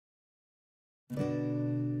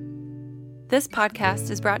This podcast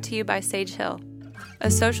is brought to you by Sage Hill, a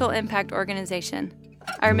social impact organization.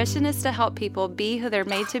 Our mission is to help people be who they're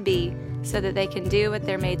made to be so that they can do what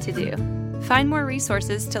they're made to do. Find more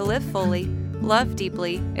resources to live fully, love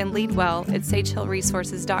deeply, and lead well at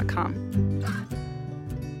sagehillresources.com.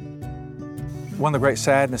 One of the great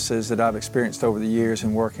sadnesses that I've experienced over the years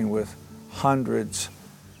in working with hundreds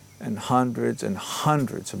and hundreds and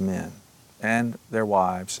hundreds of men and their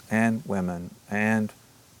wives and women and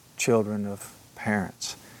children of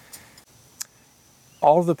parents.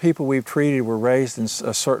 All of the people we've treated were raised in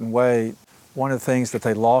a certain way. One of the things that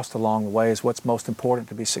they lost along the way is what's most important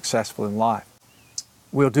to be successful in life.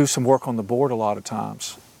 We'll do some work on the board a lot of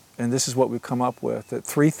times, and this is what we've come up with, that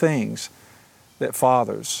 3 things that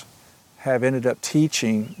fathers have ended up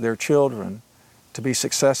teaching their children to be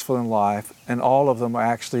successful in life, and all of them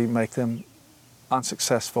actually make them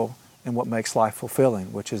unsuccessful in what makes life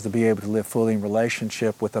fulfilling, which is to be able to live fully in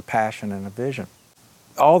relationship with a passion and a vision.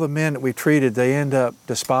 All the men that we treated, they end up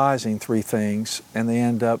despising 3 things, and they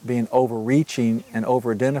end up being overreaching and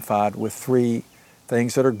over-identified with 3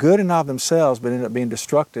 things that are good in and of themselves, but end up being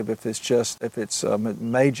destructive if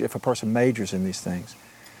a person majors in these things.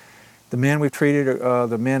 The men we've treated,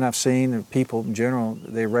 the men I've seen, and people in general,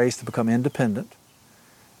 they're raised to become independent.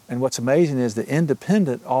 And what's amazing is that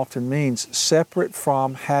independent often means separate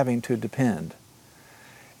from having to depend.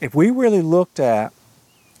 If we really looked at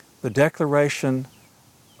the Declaration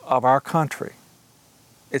of our country,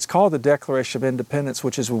 it's called the Declaration of Independence,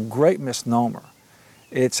 which is a great misnomer.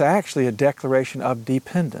 It's actually a declaration of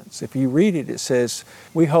dependence. If you read it, it says,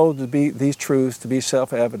 we hold these truths to be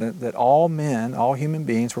self-evident that all men, all human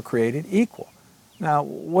beings were created equal. Now,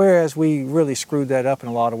 whereas we really screwed that up in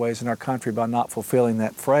a lot of ways in our country by not fulfilling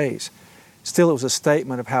that phrase, still it was a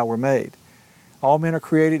statement of how we're made. All men are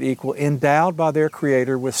created equal, endowed by their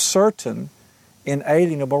Creator with certain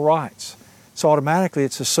inalienable rights. So automatically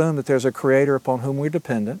it's assumed that there's a Creator upon whom we're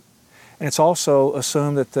dependent, and it's also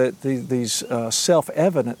assumed that these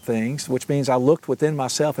self-evident things, which means I looked within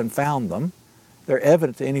myself and found them, they're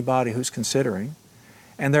evident to anybody who's considering.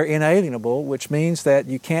 And they're inalienable, which means that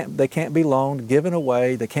they can't be loaned, given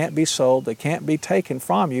away, they can't be sold, they can't be taken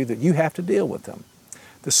from you, that you have to deal with them.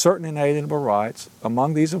 The certain inalienable rights,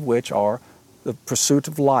 among these of which are the pursuit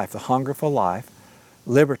of life, the hunger for life,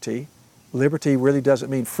 liberty. Liberty really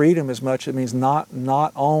doesn't mean freedom as much, it means not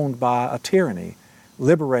owned by a tyranny,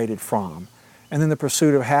 liberated from. And then the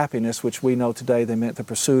pursuit of happiness, which we know today they meant the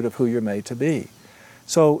pursuit of who you're made to be.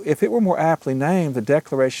 So if it were more aptly named, the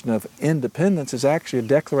Declaration of Independence is actually a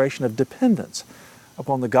declaration of dependence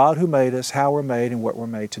upon the God who made us, how we're made, and what we're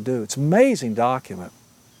made to do. It's an amazing document.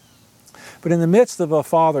 But in the midst of a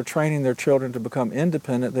father training their children to become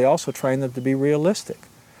independent, they also train them to be realistic.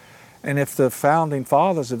 And if the founding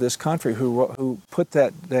fathers of this country who put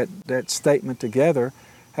that statement together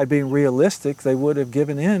had been realistic, they would have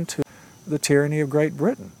given in to the tyranny of Great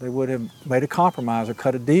Britain. They would have made a compromise or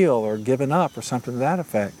cut a deal or given up or something to that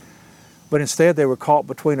effect. But instead they were caught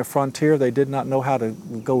between a frontier they did not know how to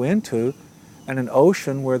go into and an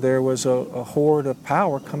ocean where there was a horde of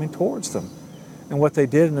power coming towards them. And what they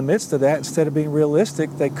did in the midst of that, instead of being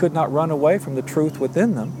realistic, they could not run away from the truth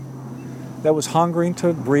within them that was hungering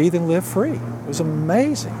to breathe and live free. It was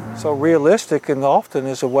amazing. So realistic is often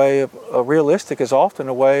a way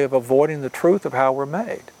of avoiding the truth of how we're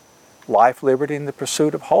made. Life, liberty, and the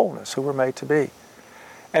pursuit of wholeness, who we're made to be.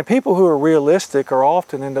 And people who are realistic are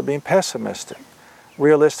often end up being pessimistic.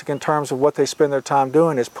 Realistic in terms of what they spend their time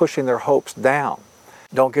doing is pushing their hopes down.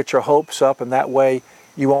 Don't get your hopes up, and that way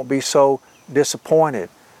you won't be so disappointed.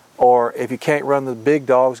 Or if you can't run the big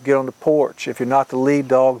dogs, get on the porch. If you're not the lead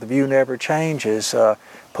dog, the view never changes.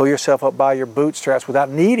 Pull yourself up by your bootstraps without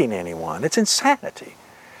needing anyone. It's insanity.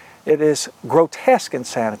 It is grotesque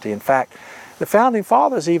insanity. In fact, the Founding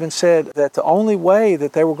Fathers even said that the only way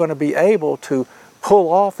that they were going to be able to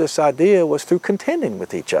pull off this idea was through contending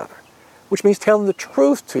with each other, which means telling the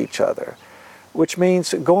truth to each other, which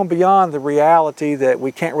means going beyond the reality that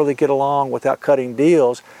we can't really get along without cutting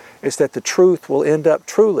deals, is that the truth will end up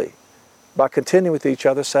truly, by contending with each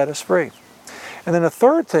other, set us free. And then the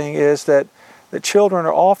third thing is that the children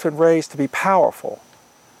are often raised to be powerful,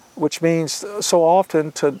 which means so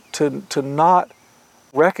often to not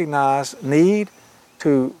recognize need,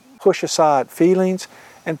 to push aside feelings.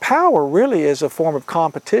 And power really is a form of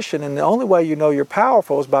competition, and the only way you know you're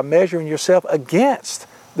powerful is by measuring yourself against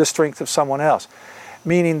the strength of someone else.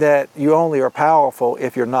 Meaning that you only are powerful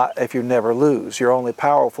if you never lose. You're only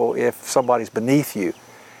powerful if somebody's beneath you.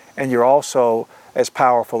 And you're also as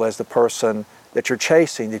powerful as the person that you're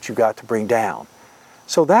chasing that you got to bring down.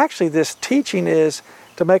 So actually this teaching is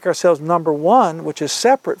to make ourselves number one, which is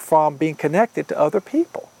separate from being connected to other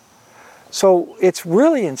people. So it's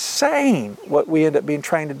really insane what we end up being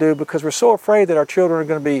trained to do, because we're so afraid that our children are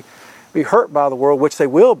going to be hurt by the world, which they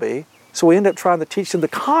will be. So we end up trying to teach them to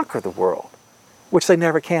conquer the world, which they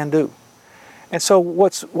never can do. And so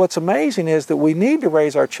what's amazing is that we need to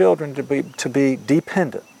raise our children to be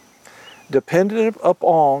dependent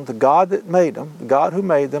upon the God that made them, the God who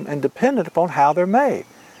made them, and dependent upon how they're made.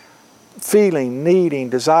 Feeling, needing,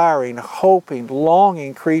 desiring, hoping,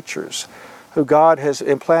 longing creatures who God has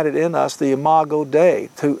implanted in us the imago Dei,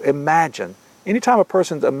 to imagine. Anytime a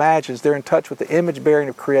person imagines, they're in touch with the image bearing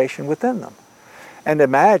of creation within them. And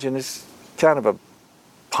imagine is kind of a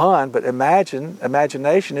pun, but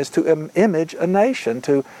imagination is to image a nation,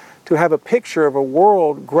 to have a picture of a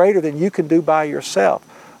world greater than you can do by yourself,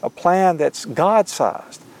 a plan that's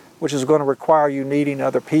God-sized, which is going to require you needing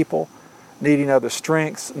other people, needing other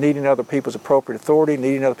strengths, needing other people's appropriate authority,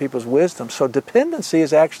 needing other people's wisdom. So dependency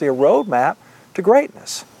is actually a roadmap to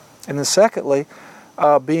greatness. And then secondly,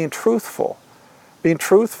 being truthful. Being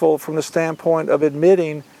truthful from the standpoint of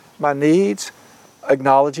admitting my needs,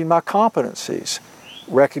 acknowledging my competencies,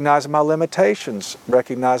 recognizing my limitations,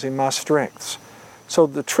 recognizing my strengths. So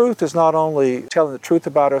the truth is not only telling the truth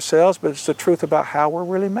about ourselves, but it's the truth about how we're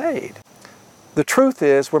really made. The truth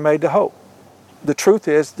is we're made to hope. The truth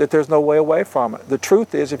is that there's no way away from it. The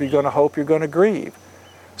truth is if you're going to hope, you're going to grieve.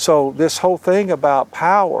 So this whole thing about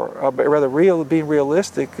power, being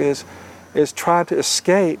realistic, is trying to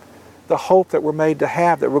escape the hope that we're made to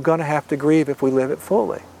have, that we're going to have to grieve if we live it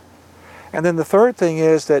fully. And then the third thing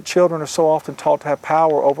is that children are so often taught to have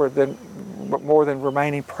power more than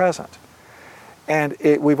remaining present. And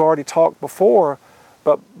we've already talked before,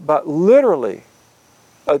 but literally,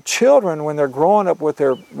 children, when they're growing up with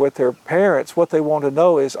their parents, what they want to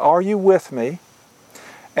know is, are you with me?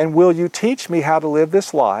 And will you teach me how to live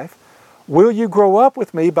this life? Will you grow up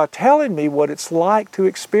with me by telling me what it's like to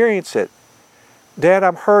experience it? Dad,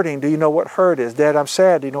 I'm hurting. Do you know what hurt is? Dad, I'm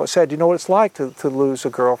sad. Do you know what's sad? Do you know what it's like to lose a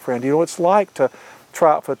girlfriend? Do you know what it's like to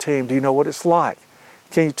try out for a team? Do you know what it's like?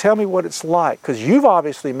 Can you tell me what it's like? Because you've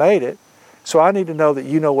obviously made it, so I need to know that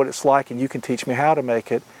you know what it's like and you can teach me how to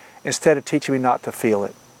make it, instead of teaching me not to feel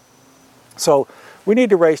it. So we need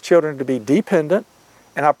to raise children to be dependent,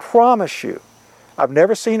 and I promise you, I've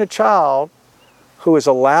never seen a child who is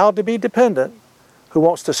allowed to be dependent who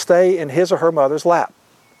wants to stay in his or her mother's lap.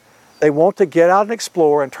 They want to get out and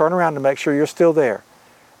explore and turn around to make sure you're still there.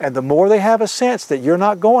 And the more they have a sense that you're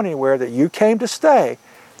not going anywhere, that you came to stay,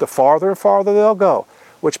 the farther and farther they'll go,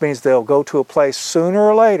 which means they'll go to a place sooner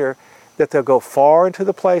or later that they'll go far into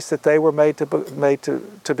the place that they were made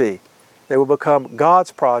to be. They will become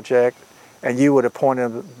God's project, and you would have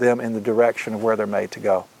pointed them in the direction of where they're made to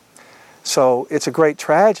go. So it's a great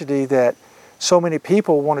tragedy that so many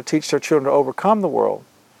people want to teach their children to overcome the world,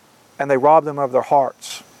 and they rob them of their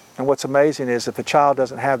hearts. And what's amazing is if a child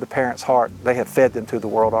doesn't have the parent's heart, they have fed them through the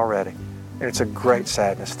world already. And it's a great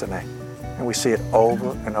sadness to me. And we see it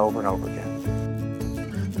over and over and over again.